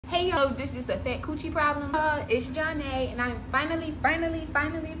Hey yo, this is a fat coochie problem. It's Jonnae, and I'm finally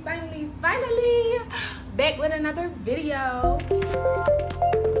back with another video.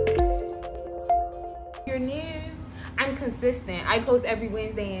 If you're new, I'm consistent. I post every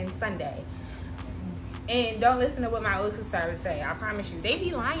Wednesday and Sunday. And don't listen to what my old subscribers say. I promise you, they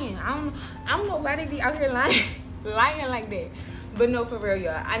be lying. I don't know why they be out here lying, lying like that. But no, for real,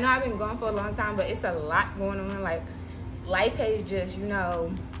 y'all. I know I've been gone for a long time, but it's a lot going on. Like, life has just,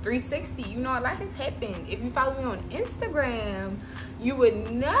 360. A lot has happened. If you follow me on Instagram, you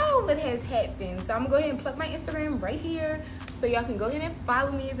would know what has happened. So I'm gonna go ahead and plug my Instagram right here, so y'all can go ahead and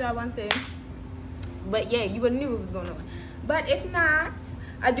follow me if y'all want to. But yeah, you would have knew what was going on. But if not,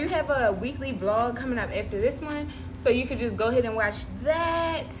 I do have a weekly vlog coming up after this one, so you could just go ahead and watch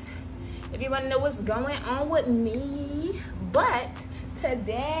that if you want to know what's going on with me. But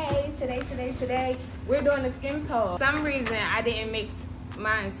today, we're doing a Skims haul. For some reason, I didn't make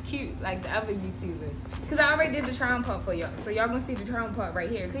mine cute like the other YouTubers, because I already did the try on part for y'all. So y'all gonna see the try on part right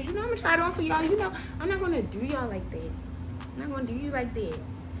here, because I'm gonna try it on for y'all. I'm not gonna do y'all like that. I'm not gonna do you like that.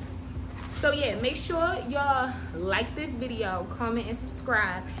 So yeah, make sure y'all like this video, comment, and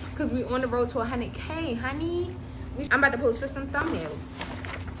subscribe, because we on the road to 100K, honey. I'm about to post for some thumbnails,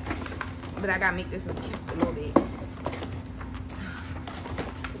 but I gotta make this look cute a little bit.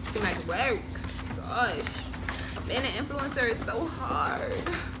 It's too much work. Gosh, being an influencer is so hard.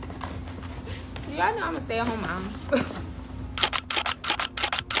 Y'all know I'm a stay-at-home mom.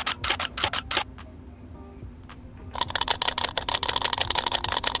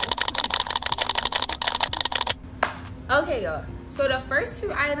 Okay, y'all, so the first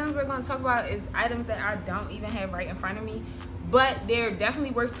two items we're going to talk about is items that I don't even have right in front of me, but they're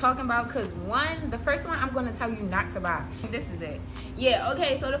definitely worth talking about, because the first one I'm going to tell you not to buy. This is it. Yeah,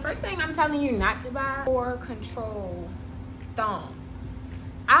 okay, so the first thing I'm telling you not to buy, core control thong.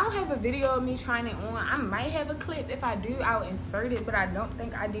 I don't have a video of me trying it on. I might have a clip. If I do, I'll insert it, but I don't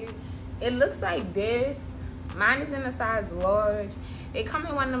think I do. It looks like this. Mine is in a size large. It comes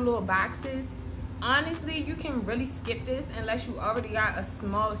in one of them little boxes. Honestly, you can really skip this unless you already got a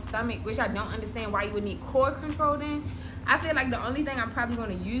small stomach, which I don't understand why you would need core control then. I feel like the only thing I'm probably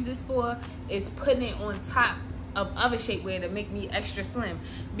going to use this for is putting it on top of other shapewear to make me extra slim.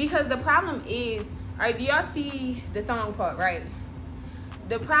 Because the problem is, all right, do y'all see the thong part, right?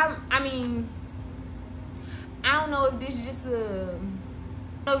 The problem, I don't know if this is just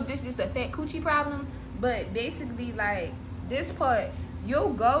a fat coochie problem, but basically, like, this part,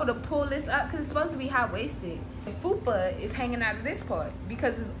 you'll go to pull this up because it's supposed to be high-waisted. The fupa is hanging out of this part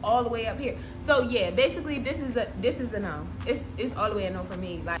because it's all the way up here. So yeah, basically this is a no. It's all the way a no for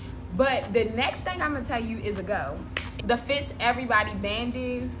me. Like, but the next thing I'm gonna tell you is a go. The Fits Everybody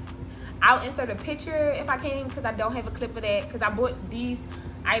Bandeau. I'll insert a picture if I can, because I don't have a clip of that, because I bought these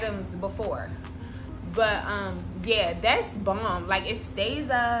items before. But yeah, that's bomb. Like, it stays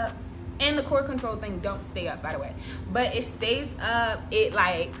up. And the core control thing don't stay up, by the way, but it stays up. It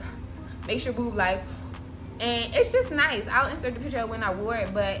like makes your boob like, and it's just nice. I'll insert the picture of when I wore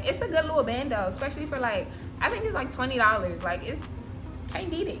it, but it's a good little bando, especially for like, I think it's like $20. Like, it's can't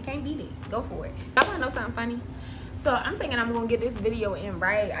beat it, go for it. Y'all wanna know something funny? So I'm thinking I'm gonna get this video in,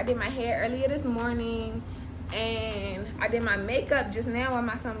 right? I did my hair earlier this morning, and I did my makeup just now while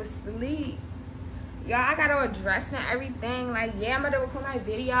my son was asleep. Y'all, I got all dressed and everything. Like, yeah, I'm about to record my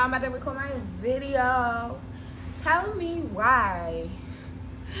video. Tell me why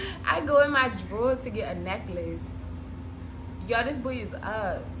I go in my drawer to get a necklace. Y'all, this boy is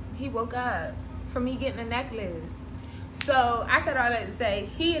up. He woke up from me getting a necklace. So I said all that to say,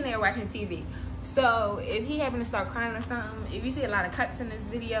 he in there watching TV. So if he having to start crying or something, if you see a lot of cuts in this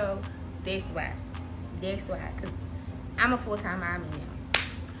video, that's why. That's why, because I'm a full-time mom now.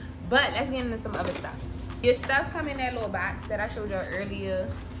 But let's get into some other stuff. Your stuff come in that little box that I showed y'all earlier,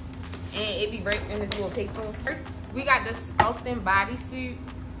 and it be right in this little paper. First, we got the Sculpting Bodysuit.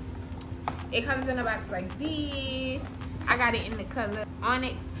 It comes in a box like this. I got it in the color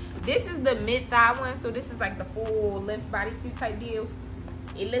Onyx. This is the mid-thigh one, so this is like the full-length bodysuit type deal.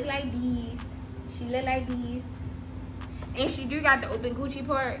 It look like these. She look like these. And she do got the open coochie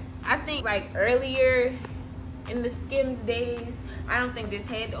part. I think like earlier in the Skims days, I don't think this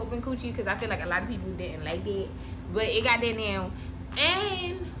had the open coochie, because I feel like a lot of people didn't like it, but it got that now.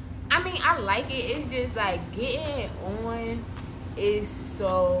 And I like it. It's just like getting it on is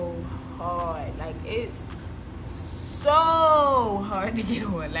so hard. Like, it's so hard to get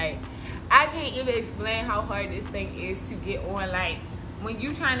on. Like, I can't even explain how hard this thing is to get on. Like, when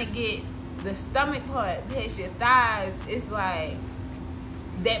you trying to get the stomach part past your thighs, it's like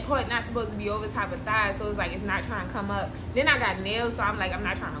that part not supposed to be over top of thigh, so it's like it's not trying to come up. Then I got nails, so I'm like, I'm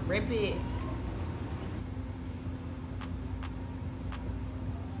not trying to rip it.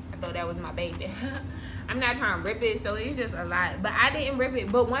 I thought that was my baby. I'm not trying to rip it, so it's just a lot. But I didn't rip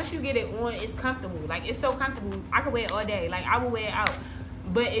it. But once you get it on, it's comfortable. Like, it's so comfortable. I could wear it all day. Like, I would wear it out.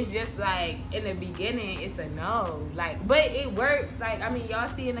 But it's just like, in the beginning, it's a no. Like, but it works. Like, I mean, y'all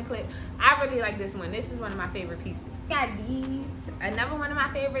see in the clip. I really like this one. This is one of my favorite pieces. Got these. Another one of my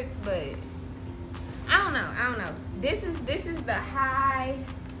favorites, but I don't know. This is the high,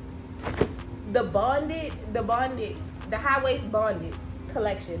 the high waist bonded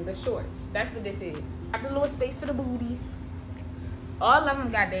collection, the shorts. That's what this is. Got the little space for the booty. All of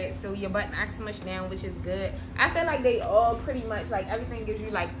them got that, so your butt not smushed down, which is good. I feel like they all pretty much, like, everything gives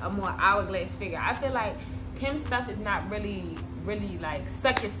you like a more hourglass figure. I feel like Kim stuff is not really like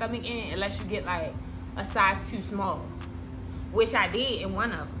suck your stomach in unless you get like a size too small, which I did in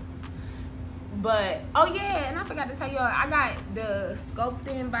one of them. But oh yeah, and I forgot to tell y'all, I got the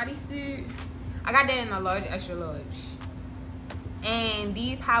Sculpting Bodysuit. I got that in a large, extra large. And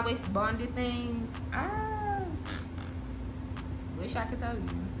these high waist bonded things, wish I could tell you.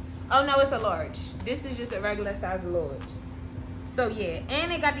 Oh no, it's a large. This is just a regular size large. So yeah,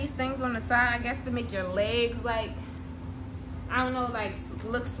 and they got these things on the side, I guess, to make your legs like, I don't know, like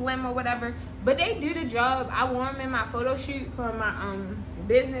look slim or whatever. But they do the job. I wore them in my photo shoot for my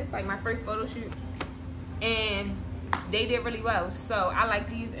business, like my first photo shoot, and they did really well. So I like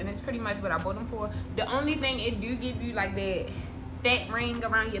these, and it's pretty much what I bought them for. The only thing, it do give you like that fat ring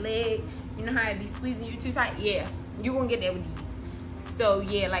around your leg. You know how it be squeezing you too tight? Yeah, you gonna get that with these. So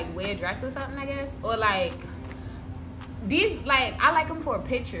yeah, like wear a dress or something, I guess. Or like these, like I like them for a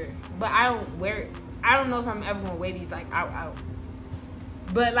picture, but I don't wear it. I don't know if I'm ever gonna wear these like out.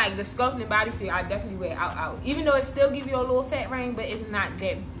 But like the Sculpting Bodysuit, I definitely wear out. Even though it still give you a little fat ring, but it's not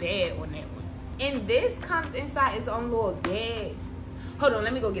that bad on that one. And this comes inside its own little bag. Hold on,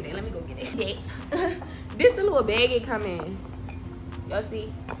 let me go get it. This the little bag it come in. Y'all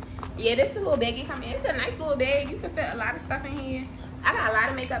see? Yeah, this the little bag it come in. It's a nice little bag. You can fit a lot of stuff in here. I got a lot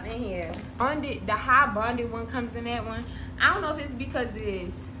of makeup in here. Bonded, the high bonded one comes in that one. I don't know if it's because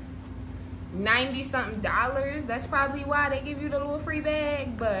it's $90-something. That's probably why they give you the little free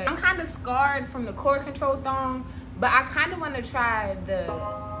bag. But I'm kind of scarred from the core control thong. But I kind of want to try the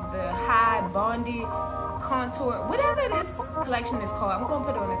high bonded contour, whatever this collection is called. I'm gonna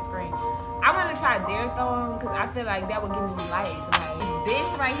put it on the screen. I want to try their thong because I feel like that would give me life. Like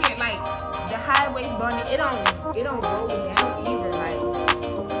this right here, like the high waist bonded, it don't roll down either. Like,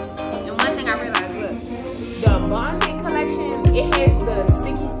 and one thing I realized, look, the bonded collection, it has the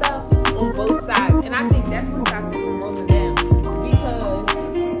sticky stuff on both sides, and I think that's what stops it from rolling down, because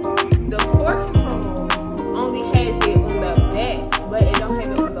the core control only has it on the back, but it don't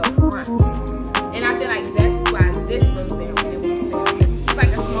have it on the front. And I feel like that's why this rolls down when it rolls down. It's like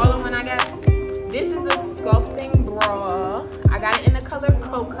a smaller one, I guess. This is the Sculpting Bra. I got it in the color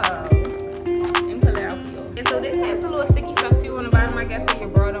Cocoa. Let me pull it out for you. And so this has the little sticky stuff too on the bottom, I guess, so your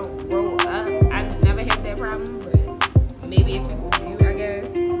bra don't roll up. I never had that problem, but maybe if it do, I guess.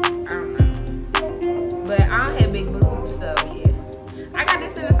 I don't know. But I don't have big boobs, so yeah. I got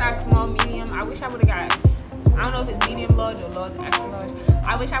this in a size small, medium. I wish I would have got, I don't know if it's medium large or large, extra large.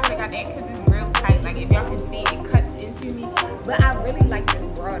 I wish I would have got that because it's real tight. Like if y'all can see, it cuts into me. But I really like this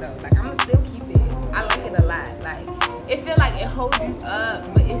bra though. Like I'm gonna still keep it. I like it a lot. Like it feel like it holds you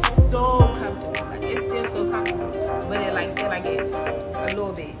up, but it's so comfortable. Like it's still so comfortable, but it like feel like it's a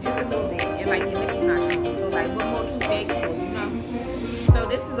little bit, just a little bit, and like your Mickey's not showing. So like, what more can you ask for? You know. So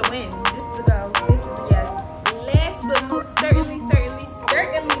this is a win. This is a go. This is a yes. Last but most certainly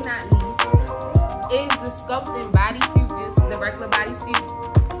not least is the Sculpting Bodysuit, just the regular bodysuit.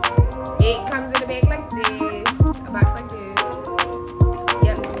 It comes in a bag like this, a box like this.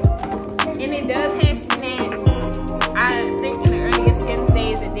 Yep. And it does have snaps. I think in the earlier Skims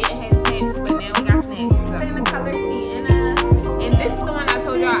days it didn't have snaps, but now we got snaps. So in the color Sienna, and this is the one I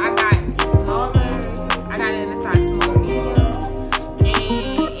told y'all I got smaller. I got it in a size small, medium,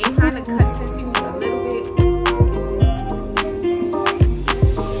 and it kind of cuts into me a little bit.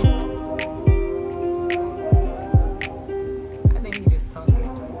 I think he just talking.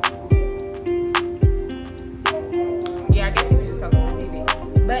 Yeah, I guess he was just talking to TV.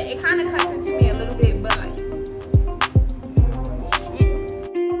 But it kind of cuts into me a little bit, but like.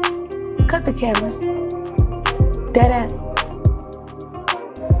 Cut the cameras. Dead ass.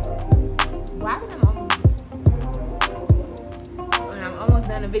 Why would when I'm almost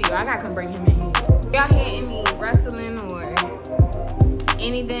done the video, I gotta come bring him in here. Y'all hear any rustling or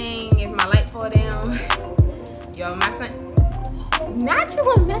anything? If my light fall down, y'all, my son. Not you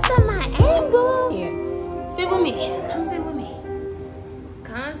gonna mess up my angle. Here, sit with me. Come sit with me.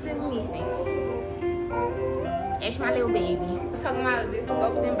 Come sit with me, see. That's my little baby. Talking about this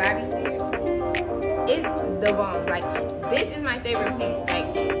Sculpting Bodysuit. It's the bomb. Like, this is my favorite piece.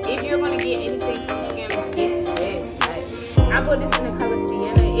 Like, if you're gonna get anything from Skims, get this. Like, I bought this in the color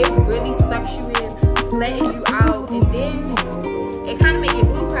sienna. It really sucks you in, flattens you out, and then it kind of make your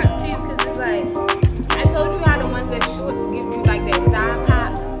booty pop too. Cause it's like, I told you how the ones that shorts give you like that thigh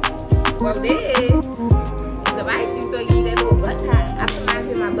pop. Well, this is a bodysuit, so you need that little butt pop. I put mine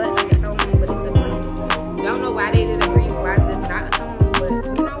in my butt like a thong, but it's a thong. Don't know why they did agree, why this is not a thong, but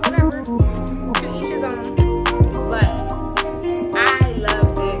you know, whatever. To each his own. But I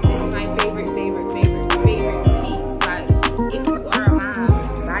love this. This is my favorite piece. Like, if you are a mom,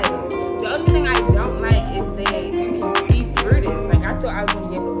 buy this. The only thing I don't like is that you can see through this. Like, I thought I was gonna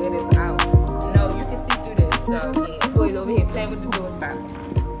be able to wear this out. No, you can see through this. So yeah, boys over here playing with the door spot.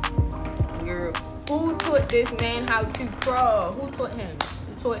 Girl, who taught this man how to crawl? Who taught him?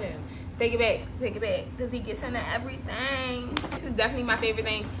 Who taught him? Take it back, because he gets into everything. This is definitely my favorite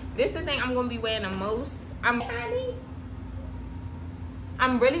thing. This is the thing I'm gonna be wearing the most. I'm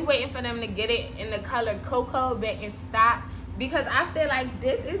really waiting for them to get it in the color cocoa back in stock, because I feel like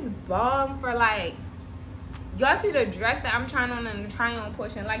this is bomb for, like, y'all see the dress that I'm trying on in the try on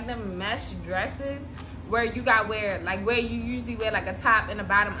portion, like the mesh dresses where you got wear, like, where you usually wear like a top and a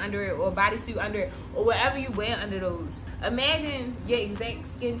bottom under it, or a bodysuit under it, or whatever you wear under those. Imagine your exact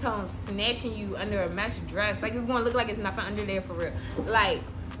skin tone snatching you under a mesh dress. Like, it's gonna look like it's nothing under there for real. Like,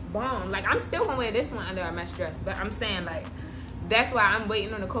 bomb. Like, I'm still gonna wear this one under a mesh dress, but I'm saying, like, that's why I'm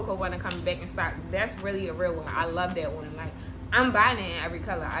waiting on the cocoa one to come back in stock. That's really a real one. I love that one. Like, I'm buying it in every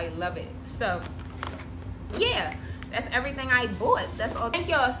color. I love it. So yeah, that's everything I bought. That's all. Thank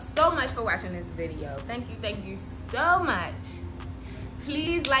y'all so much for watching this video. Thank you so much.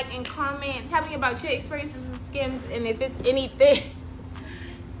 Please like and comment. Tell me about your experiences with Skims, and if it's anything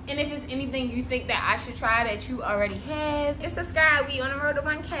you think that I should try that you already have. And subscribe. We on the road to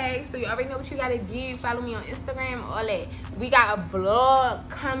 1K, so you already know what you gotta do. Follow me on Instagram, all that. We got a vlog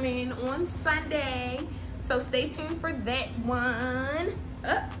coming on Sunday, so stay tuned for that one.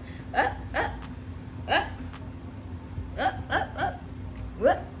 Up.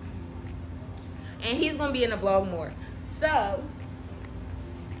 And he's gonna be in the vlog more. So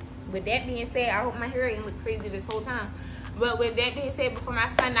with that being said, I hope my hair ain't look crazy this whole time. But with that being said, before my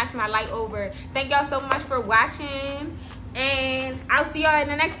son knocks my light over, thank y'all so much for watching, and I'll see y'all in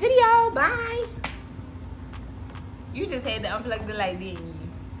the next video. Bye. You just had to unplug the light, didn't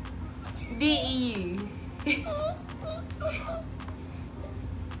you? Didn't you?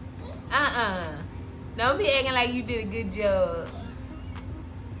 Don't be acting like you did a good job.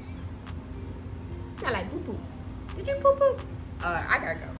 I like poo-poo. Did you poo-poo? I gotta go.